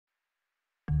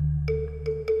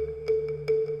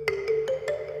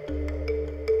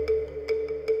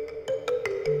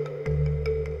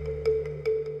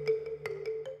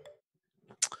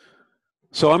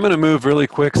So I'm going to move really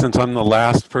quick since I'm the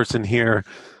last person here.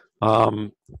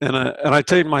 Um, and I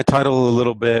changed my title a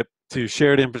little bit to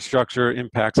Shared Infrastructure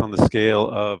Impacts on the Scale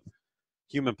of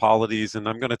Human Polities. And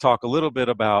I'm going to talk a little bit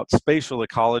about spatial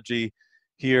ecology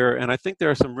here. And I think there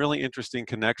are some really interesting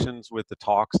connections with the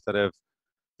talks that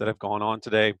have gone on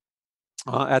today.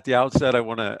 At the outset,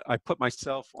 I put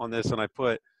myself on this, and I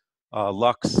put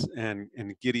Lux and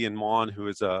Gideon Mon, who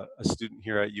is a student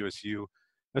here at USU.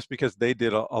 That's because they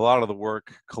did a lot of the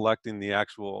work collecting the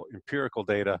actual empirical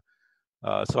data.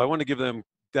 So I want to give them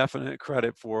definite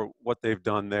credit for what they've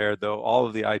done there, though all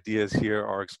of the ideas here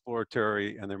are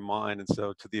exploratory and they're mine. And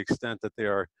so to the extent that they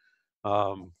are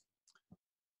um,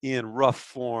 in rough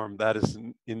form, that is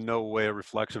in no way a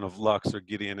reflection of Lux or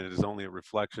Gideon. It is only a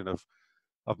reflection of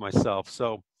myself.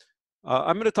 So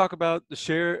I'm going to talk about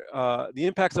the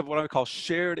impacts of what I call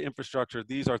shared infrastructure.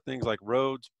 These are things like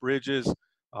roads, bridges,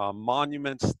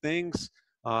 monuments, things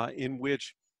in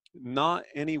which not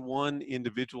any one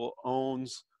individual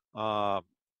owns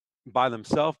by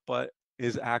themselves, but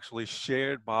is actually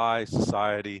shared by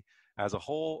society as a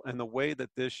whole, and the way that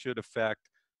this should affect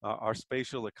our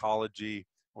spatial ecology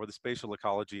or the spatial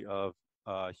ecology of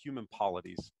human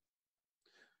polities.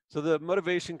 So the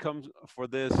motivation comes from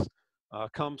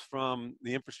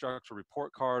the infrastructure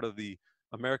report card of the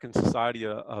American Society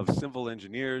of Civil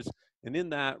Engineers. And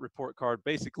in that report card,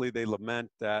 basically they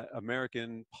lament that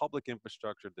American public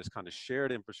infrastructure, this kind of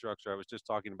shared infrastructure I was just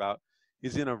talking about,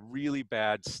 is in a really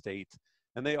bad state.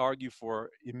 And they argue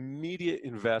for immediate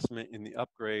investment in the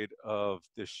upgrade of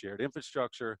this shared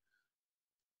infrastructure.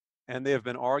 And they have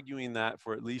been arguing that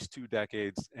for at least 2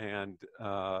 decades, and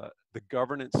the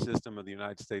governance system of the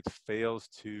United States fails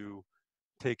to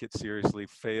take it seriously,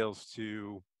 fails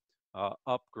to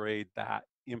upgrade that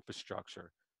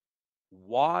infrastructure.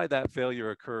 Why that failure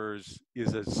occurs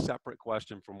is a separate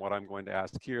question from what I'm going to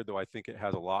ask here, though I think it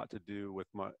has a lot to do with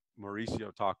what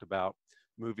Mauricio talked about,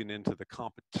 moving into the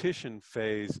competition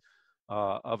phase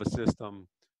of a system,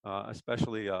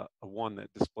 especially a one that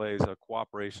displays a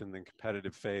cooperation and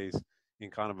competitive phase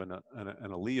in kind of an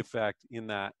Ali effect. In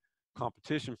that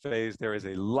competition phase, there is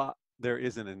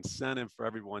an incentive for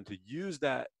everyone to use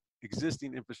that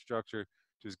existing infrastructure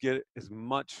to get as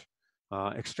much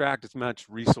extract as much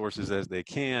resources as they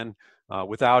can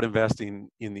without investing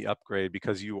in the upgrade,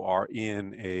 because you are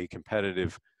in a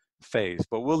competitive phase.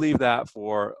 But we'll leave that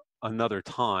for another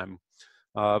time.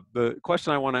 The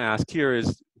question I want to ask here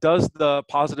is, does the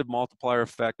positive multiplier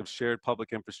effect of shared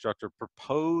public infrastructure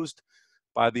proposed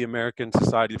by the American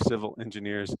Society of Civil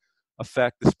Engineers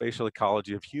affect the spatial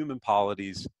ecology of human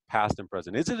polities, past and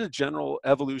present? Is it a general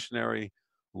evolutionary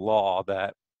law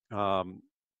that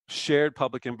shared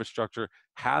public infrastructure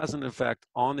has an effect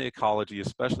on the ecology,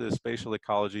 especially the spatial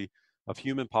ecology of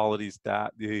human polities,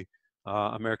 that the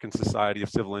American Society of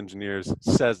Civil Engineers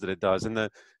says that it does? And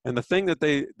the thing that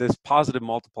this positive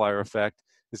multiplier effect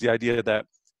is the idea that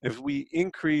if we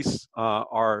increase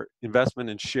our investment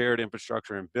in shared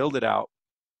infrastructure and build it out,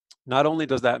 not only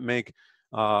does that make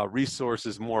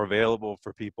resources more available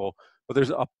for people, but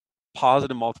there's a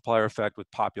positive multiplier effect with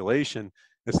population.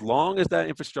 As long as that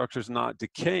infrastructure is not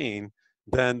decaying,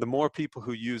 then the more people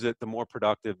who use it, the more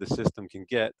productive the system can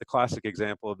get. The classic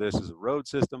example of this is a road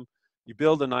system. You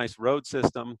build a nice road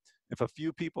system. If a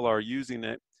few people are using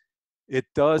it, it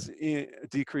does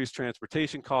decrease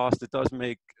transportation costs. It does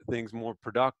make things more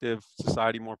productive,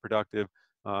 society more productive.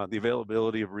 The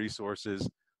availability of resources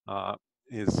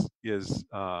is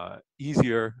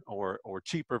easier or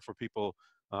cheaper for people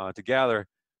to gather.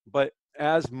 But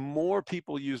as more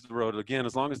people use the road, again,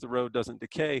 as long as the road doesn't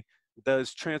decay,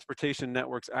 those transportation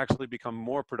networks actually become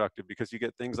more productive, because you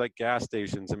get things like gas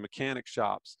stations and mechanic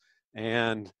shops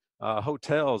and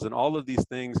hotels and all of these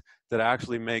things that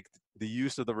actually make the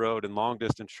use of the road and long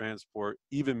distance transport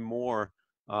even more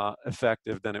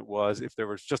effective than it was if there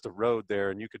was just a road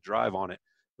there and you could drive on it.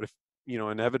 But if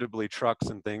inevitably trucks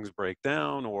and things break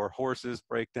down, or horses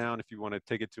break down, if you want to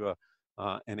take it to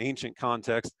an ancient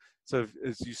context. So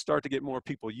as you start to get more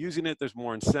people using it, there's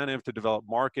more incentive to develop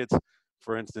markets.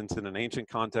 For instance, in an ancient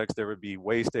context, there would be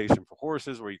way station for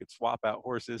horses where you could swap out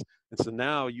horses. And so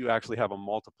now you actually have a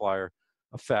multiplier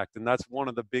effect. And that's one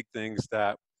of the big things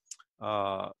that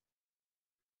on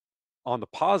the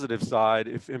positive side,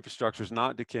 if infrastructure is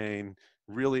not decaying,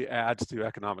 really adds to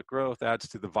economic growth, adds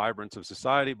to the vibrance of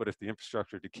society. But if the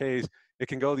infrastructure decays, it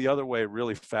can go the other way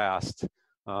really fast.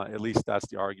 At least that's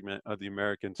the argument of the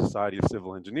American Society of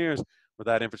Civil Engineers. Where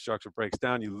that infrastructure breaks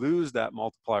down, you lose that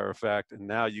multiplier effect, and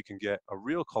now you can get a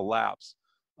real collapse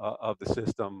of the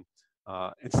system.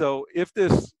 And so if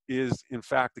this is in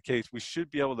fact the case, we should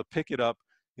be able to pick it up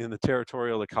in the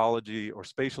territorial ecology or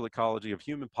spatial ecology of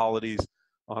human polities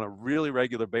on a really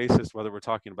regular basis, whether we're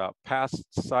talking about past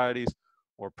societies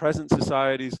or present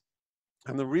societies.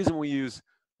 And the reason we use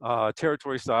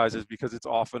territory size is because it's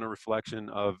often a reflection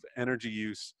of energy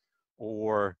use,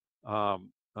 or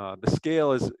the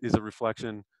scale is a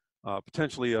reflection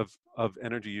potentially of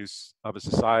energy use of a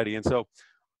society. And so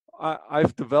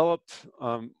I've developed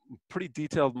a pretty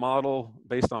detailed model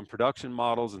based on production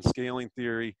models and scaling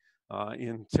theory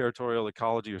in territorial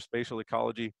ecology or spatial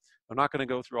ecology. I'm not going to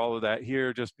go through all of that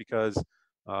here just because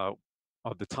uh,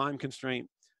 of the time constraint,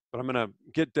 but I'm going to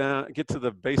get to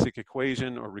the basic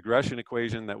equation or regression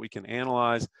equation that we can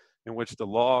analyze, in which the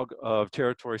log of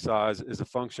territory size is a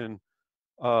function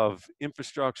of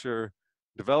infrastructure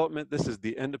development. This is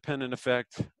the independent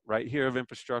effect right here of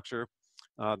infrastructure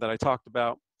that I talked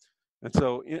about. And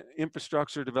so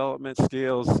infrastructure development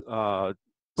scales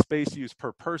space use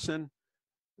per person.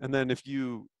 And then if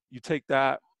you take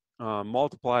that,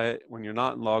 multiply it when you're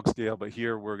not in log scale, but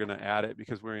here we're going to add it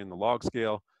because we're in the log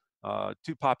scale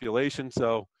to population.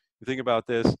 So you think about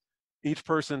this, each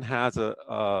person has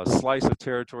a slice of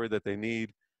territory that they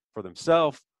need for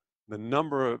themselves. The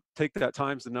number of, take that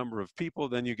times the number of people,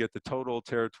 then you get the total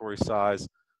territory size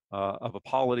of a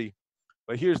polity.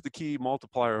 But here's the key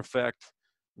multiplier effect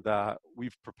that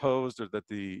we've proposed, or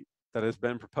that has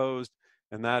been proposed,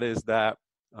 and that is that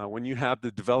when you have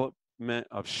the development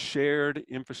of shared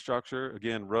infrastructure,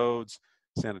 again, roads,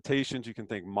 sanitations, you can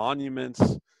think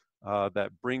monuments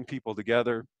that bring people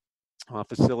together,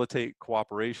 facilitate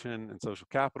cooperation and social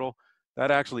capital,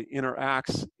 that actually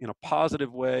interacts in a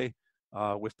positive way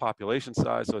with population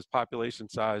size. So as population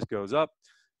size goes up,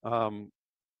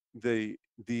 the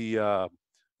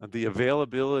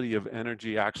availability of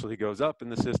energy actually goes up in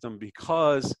the system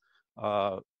because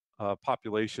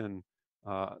population,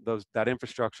 that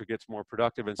infrastructure gets more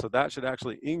productive. And so that should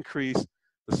actually increase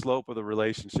the slope of the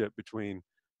relationship between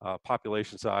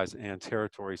population size and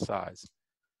territory size.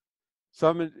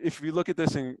 So if you look at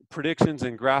this in predictions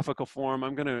in graphical form,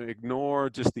 I'm going to ignore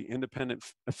just the independent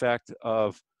effect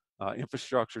of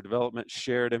infrastructure development,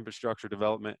 shared infrastructure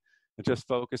development, and just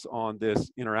focus on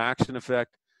this interaction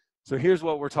effect. So here's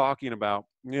what we're talking about.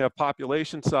 You have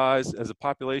population size. As the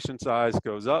population size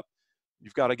goes up,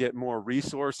 you've got to get more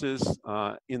resources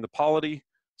in the polity.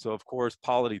 So of course,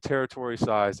 polity territory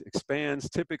size expands.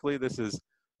 Typically, this is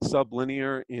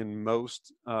sublinear in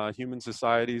most human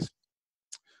societies.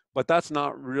 But that's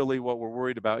not really what we're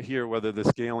worried about here, whether the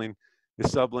scaling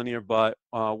is sublinear, but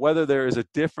whether there is a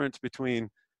difference between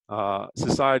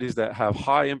societies that have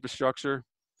high infrastructure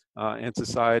and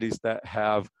societies that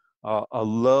have a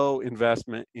low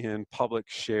investment in public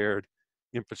shared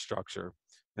infrastructure.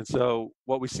 And so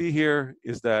what we see here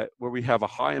is that where we have a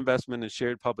high investment in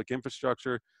shared public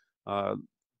infrastructure, based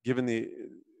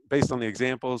on the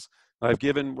examples I've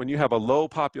given, when you have a low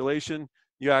population,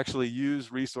 you actually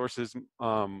use resources,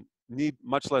 need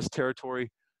much less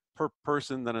territory per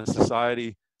person than a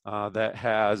society that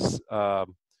has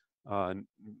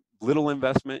little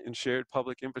investment in shared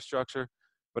public infrastructure.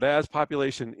 But as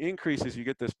population increases, you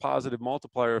get this positive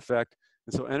multiplier effect.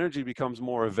 And so energy becomes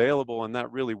more available, and that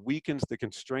really weakens the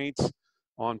constraints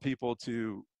on people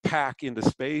to pack into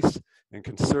space and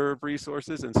conserve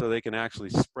resources. And so they can actually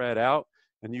spread out,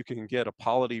 and you can get a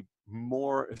polity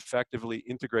more effectively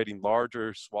integrating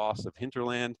larger swaths of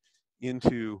hinterland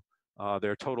into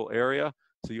their total area.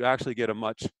 So you actually get a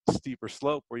much steeper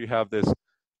slope where you have this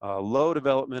low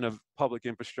development of public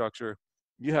infrastructure.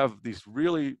 You have these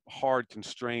really hard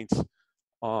constraints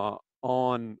on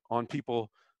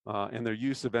people and their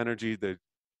use of energy.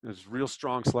 There's real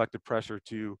strong selective pressure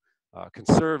to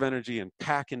conserve energy and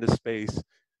pack into space,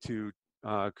 to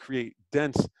create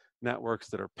dense networks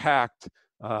that are packed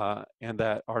and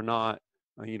that are not,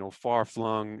 far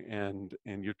flung, and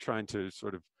you're trying to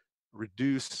sort of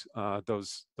reduce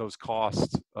those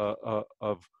costs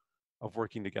of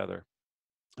working together.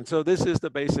 And so this is the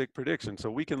basic prediction. So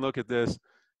we can look at this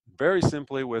very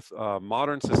simply with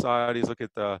modern societies, look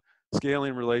at the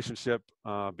scaling relationship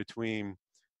between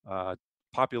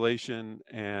population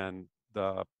and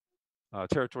the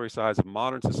territory size of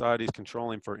modern societies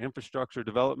controlling for infrastructure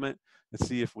development, and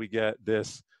see if we get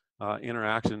this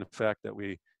interaction effect that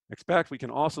we expect. We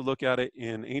can also look at it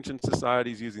in ancient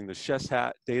societies using the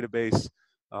Cheshat database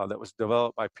that was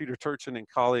developed by Peter Turchin and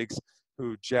colleagues,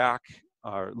 who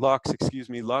Lux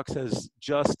has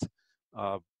just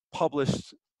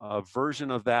published a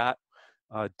version of that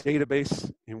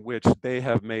database in which they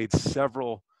have made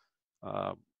several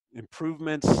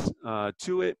improvements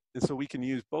to it. And so we can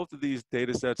use both of these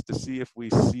data sets to see if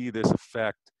we see this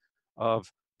effect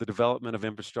of the development of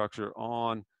infrastructure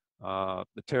on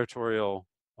the territorial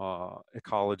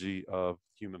ecology of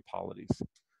human polities.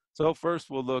 So first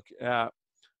we'll look at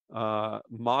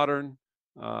modern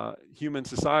human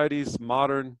societies,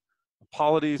 modern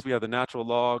polities. We have the natural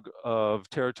log of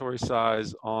territory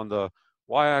size on the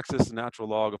y-axis, the natural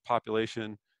log of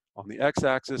population on the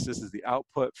x-axis. This is the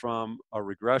output from a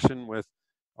regression with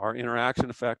our interaction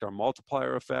effect, our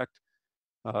multiplier effect.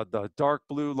 The dark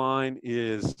blue line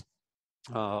is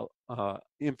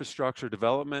infrastructure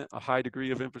development, a high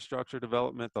degree of infrastructure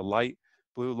development. The light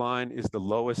blue line is the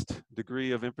lowest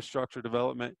degree of infrastructure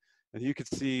development. And you can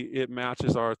see it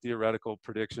matches our theoretical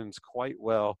predictions quite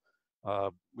well.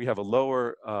 We have a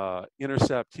lower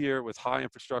intercept here with high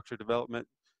infrastructure development.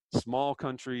 Small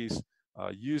countries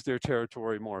use their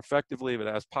territory more effectively, but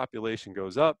as population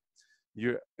goes up,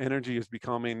 your energy is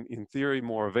becoming, in theory,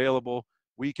 more available,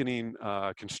 weakening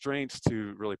constraints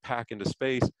to really pack into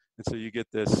space. And so you get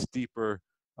this steeper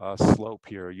slope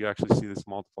here. You actually see this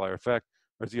multiplier effect,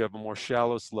 whereas you have a more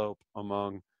shallow slope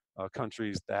among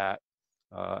countries that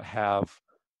have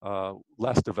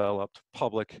less developed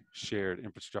public shared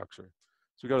infrastructure.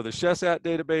 So we go to the SHESAT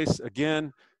database.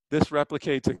 Again, this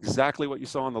replicates exactly what you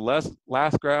saw on the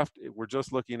last graph. We're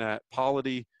just looking at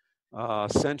polity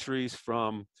centuries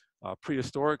from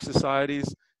prehistoric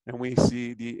societies, and we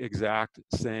see the exact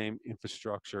same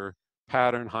infrastructure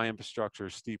pattern: high infrastructure,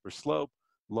 steeper slope;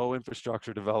 low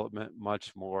infrastructure development,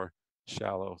 much more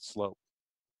shallow slope.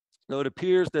 So it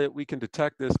appears that we can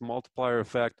detect this multiplier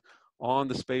effect on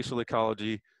the spatial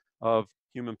ecology of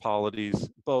human polities,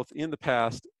 both in the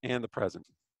past and the present.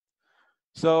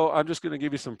 So I'm just going to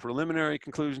give you some preliminary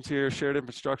conclusions here. Shared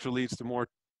infrastructure leads to more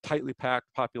tightly packed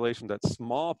populations at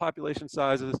small population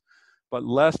sizes, but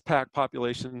less packed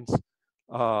populations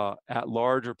at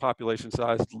larger population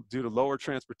size due to lower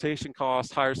transportation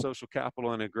costs, higher social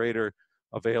capital, and a greater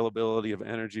availability of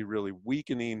energy, really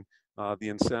weakening the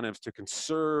incentives to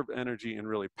conserve energy and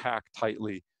really pack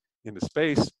tightly into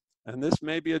space. And this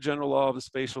may be a general law of the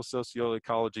spatial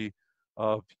socioecology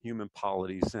of human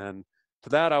polities. And to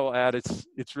that, I will add,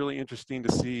 it's really interesting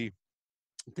to see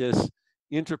this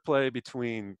interplay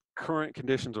between current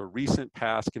conditions or recent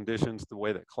past conditions, the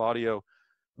way that Claudio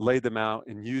laid them out,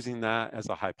 and using that as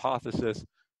a hypothesis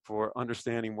for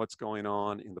understanding what's going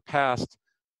on in the past.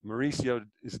 Mauricio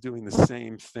is doing the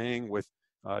same thing with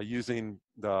using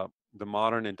the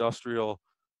modern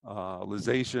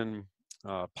industrialization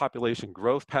population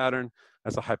growth pattern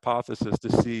as a hypothesis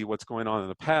to see what's going on in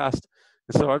the past.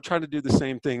 And so I've tried to do the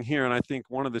same thing here. And I think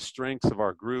one of the strengths of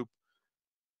our group,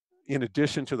 in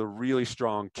addition to the really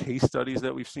strong case studies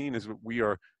that we've seen, is we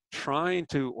are trying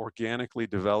to organically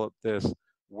develop this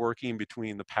working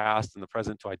between the past and the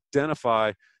present to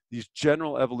identify these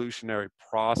general evolutionary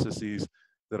processes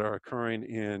that are occurring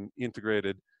in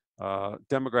integrated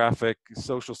demographic,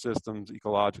 social systems,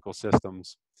 ecological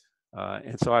systems.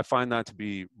 And so I find that to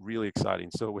be really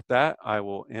exciting. So with that, I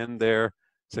will end there,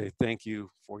 say thank you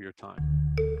for your time.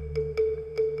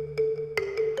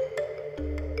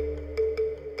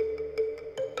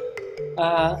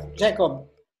 Jacob,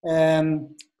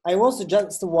 I was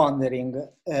just wondering,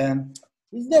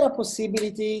 is there a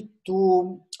possibility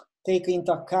to take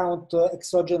into account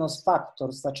exogenous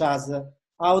factors such as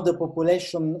how the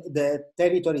population, the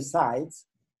territory size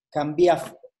can be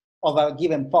of a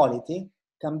given polity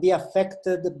can be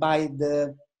affected by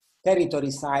the territory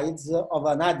size of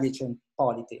an adjacent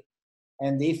polity,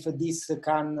 and if this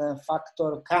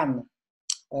factor can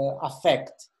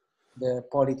affect the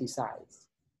polity size?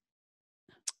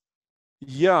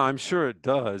 Yeah, I'm sure it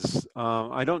does.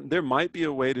 There might be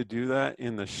a way to do that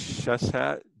in the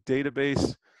SHESAT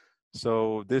database.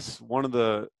 So one of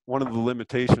the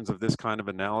limitations of this kind of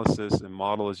analysis and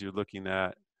model is you're looking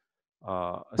at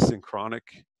a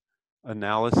synchronic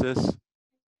analysis.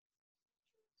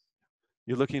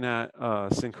 You're looking at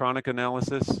synchronic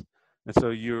analysis, and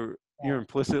so you're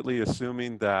implicitly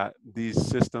assuming that these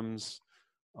systems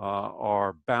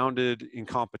are bounded in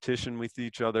competition with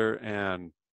each other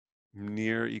and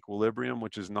near equilibrium,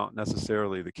 which is not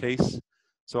necessarily the case.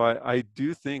 So I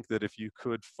do think that if you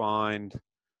could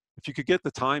get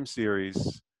the time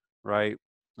series right,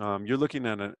 you're looking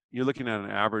at an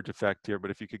average effect here,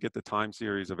 but if you could get the time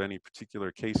series of any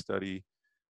particular case study,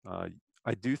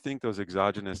 I do think those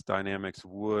exogenous dynamics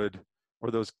would,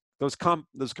 or those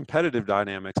competitive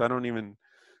dynamics, those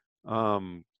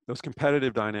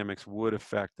competitive dynamics would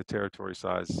affect the territory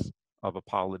size of a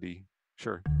polity,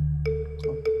 sure.